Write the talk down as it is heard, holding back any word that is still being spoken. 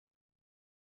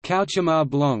Cauchemar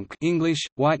Blanc English,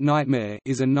 White Nightmare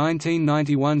is a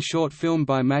 1991 short film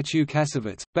by Matthew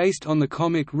Kassovitz, based on the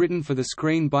comic written for the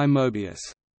screen by Moebius.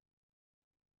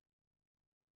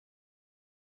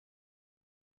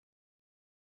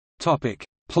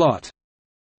 Plot.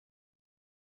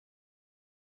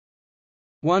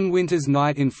 One winter's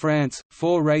night in France,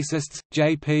 four racists,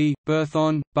 J.P.,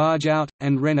 Berthon, Barjout,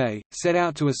 and René, set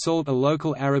out to assault a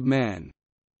local Arab man.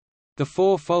 The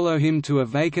four follow him to a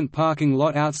vacant parking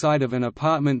lot outside of an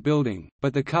apartment building,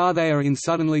 but the car they are in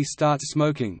suddenly starts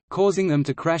smoking, causing them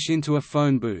to crash into a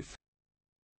phone booth.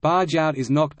 Barjout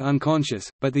is knocked unconscious,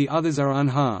 but the others are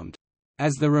unharmed.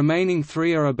 As the remaining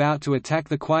three are about to attack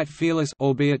the quite fearless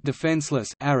albeit defenseless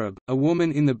Arab, a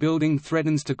woman in the building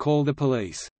threatens to call the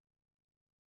police.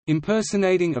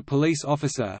 Impersonating a police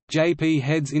officer, JP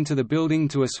heads into the building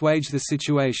to assuage the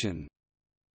situation.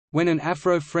 When an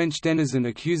Afro-French denizen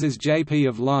accuses JP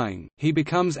of lying, he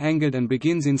becomes angered and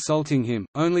begins insulting him,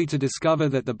 only to discover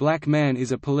that the black man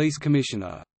is a police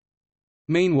commissioner.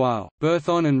 Meanwhile,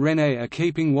 Berthon and René are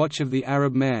keeping watch of the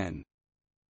Arab man.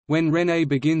 When René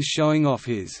begins showing off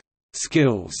his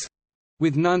skills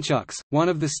with nunchucks, one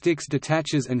of the sticks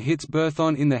detaches and hits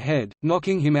Berthon in the head,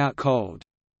 knocking him out cold.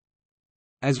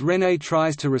 As René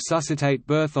tries to resuscitate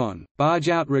Berthon,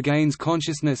 Barjout regains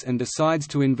consciousness and decides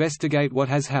to investigate what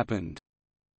has happened.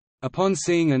 Upon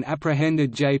seeing an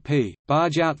apprehended JP,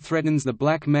 Barjout threatens the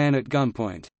black man at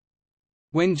gunpoint.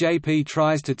 When JP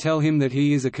tries to tell him that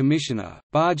he is a commissioner,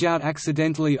 Barjout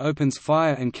accidentally opens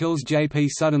fire and kills JP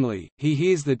suddenly. He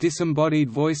hears the disembodied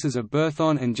voices of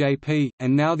Berthon and JP,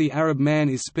 and now the Arab man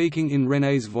is speaking in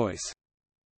René's voice.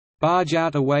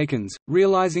 Barjout awakens,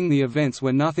 realizing the events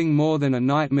were nothing more than a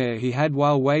nightmare he had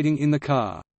while waiting in the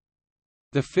car.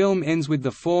 The film ends with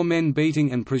the four men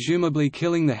beating and presumably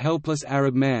killing the helpless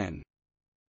Arab man.